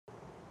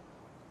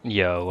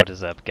Yo, what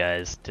is up,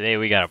 guys? Today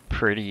we got a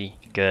pretty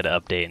good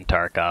update in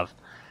Tarkov.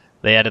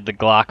 They added the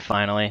Glock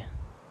finally,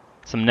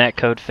 some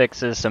netcode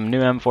fixes, some new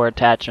M4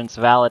 attachments,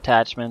 Val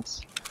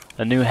attachments,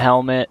 a new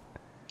helmet,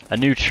 a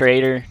new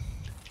trader.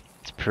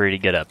 It's a pretty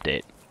good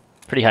update.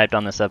 Pretty hyped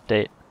on this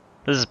update.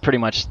 This is pretty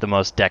much the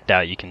most decked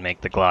out you can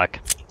make the Glock.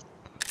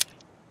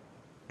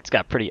 It's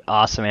got pretty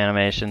awesome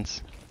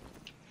animations.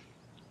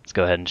 Let's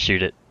go ahead and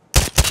shoot it.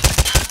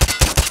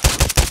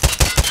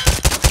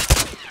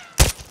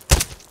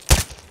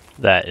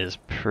 That is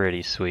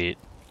pretty sweet.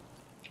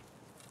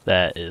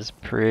 That is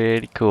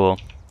pretty cool.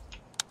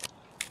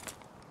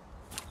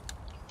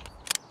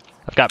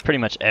 I've got pretty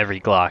much every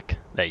Glock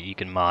that you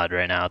can mod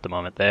right now at the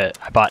moment. I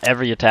bought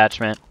every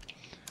attachment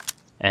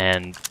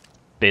and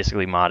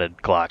basically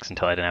modded Glocks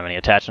until I didn't have any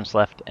attachments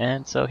left.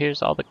 And so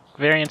here's all the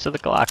variants of the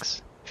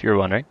Glocks, if you were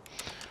wondering.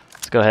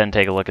 Let's go ahead and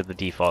take a look at the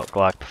default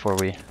Glock before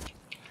we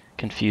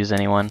confuse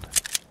anyone.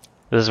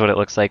 This is what it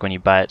looks like when you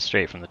buy it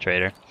straight from the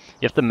trader.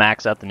 You have to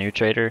max out the new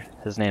trader.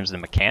 His name's the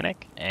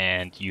Mechanic,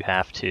 and you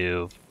have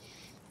to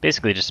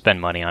basically just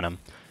spend money on him.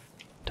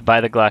 To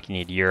buy the Glock, you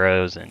need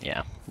euros, and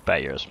yeah, you buy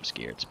euros from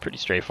Skier. It's pretty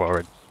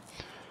straightforward.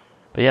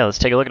 But yeah, let's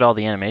take a look at all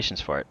the animations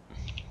for it.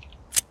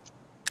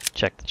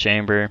 Check the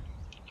chamber.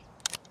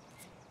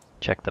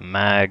 Check the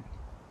mag.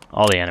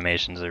 All the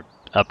animations are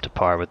up to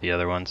par with the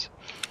other ones.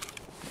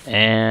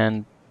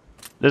 And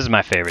this is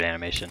my favorite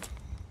animation.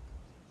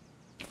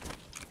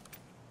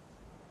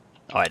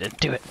 Oh, I didn't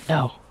do it.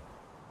 No.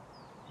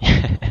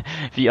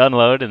 If you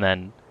unload and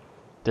then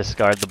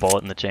discard the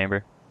bullet in the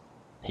chamber,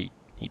 he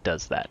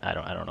does that. I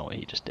don't know what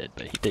he just did,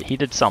 but he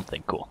did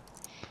something cool.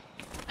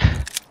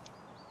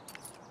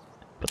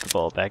 Put the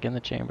bullet back in the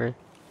chamber.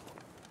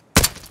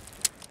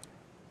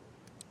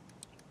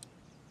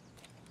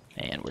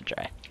 And we're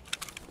dry.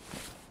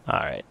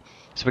 Alright.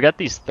 So we got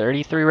these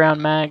 33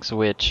 round mags,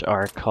 which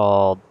are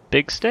called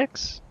Big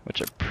Sticks,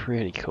 which are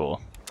pretty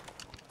cool.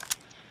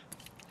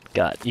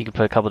 You can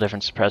put a couple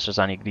different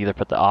suppressors on. You could either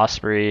put the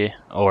Osprey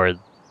or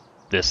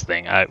this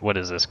thing. What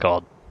is this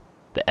called?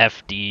 The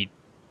FD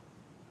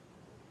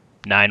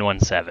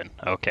 917.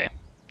 Okay.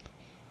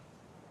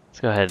 Let's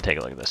go ahead and take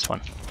a look at this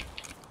one.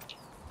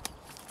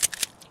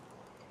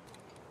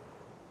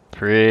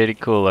 Pretty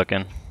cool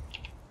looking.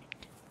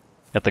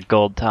 Got the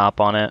gold top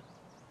on it.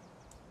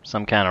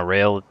 Some kind of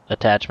rail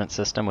attachment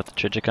system with the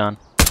Trigicon.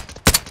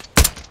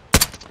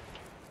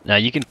 Now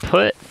you can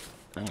put...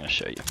 I'm going to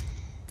show you.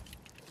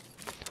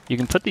 You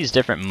can put these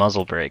different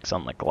muzzle brakes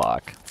on the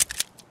Glock.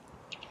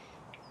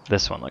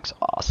 This one looks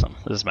awesome.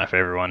 This is my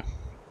favorite one.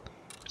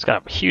 It's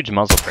got a huge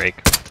muzzle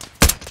brake.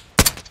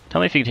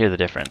 Tell me if you can hear the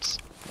difference.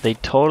 They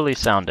totally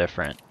sound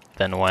different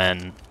than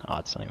when... Oh,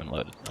 it's not even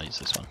loaded. I'll use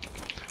this one.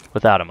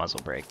 Without a muzzle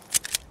brake.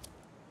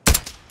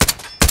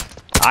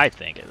 I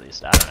think, at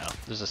least. I don't know.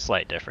 There's a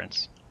slight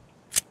difference.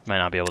 Might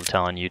not be able to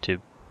tell on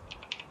YouTube.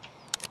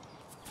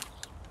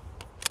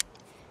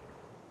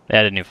 They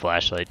added a new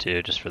flashlight,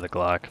 too, just for the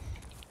Glock.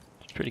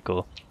 Pretty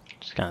cool.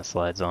 Just kind of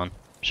slides on.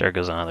 Sure it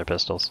goes on other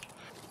pistols.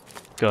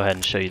 Go ahead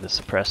and show you the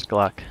suppressed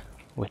Glock.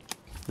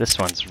 This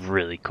one's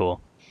really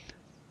cool.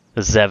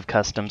 The Zev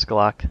Customs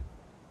Glock.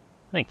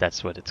 I think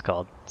that's what it's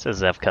called. It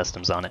says Zev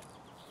Customs on it.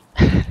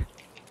 I'll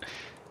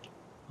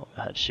go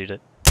ahead and shoot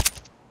it.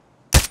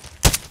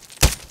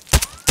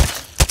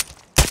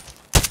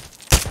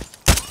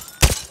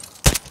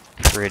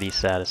 Pretty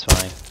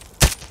satisfying.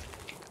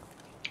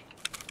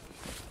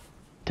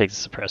 Take the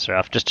suppressor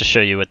off just to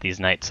show you what these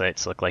night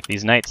sights look like.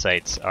 These night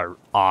sights are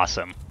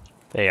awesome.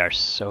 They are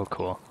so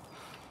cool.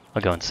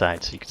 I'll go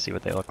inside so you can see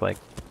what they look like.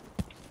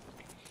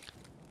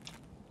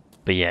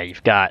 But yeah,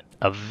 you've got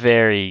a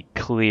very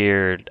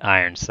clear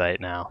iron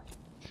sight now.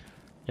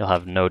 You'll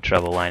have no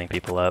trouble lining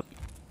people up.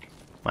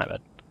 My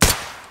bad.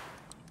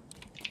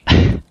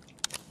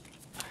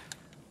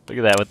 Look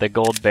at that with the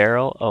gold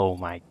barrel. Oh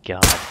my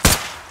god.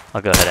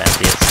 I'll go ahead and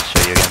empty it to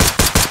show you again.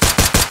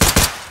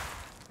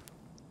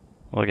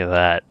 Look at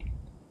that.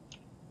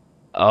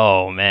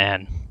 Oh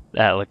man,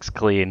 that looks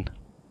clean.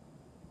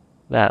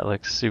 That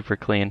looks super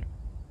clean.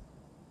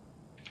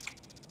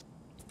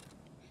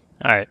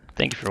 Alright,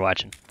 thank you for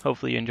watching.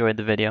 Hopefully you enjoyed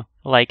the video.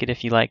 Like it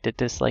if you liked it,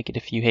 dislike it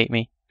if you hate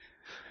me.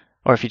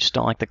 Or if you just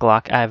don't like the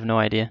Glock, I have no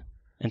idea.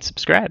 And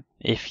subscribe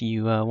if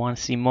you want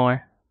to see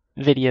more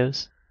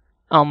videos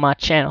on my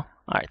channel.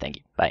 Alright, thank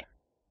you. Bye.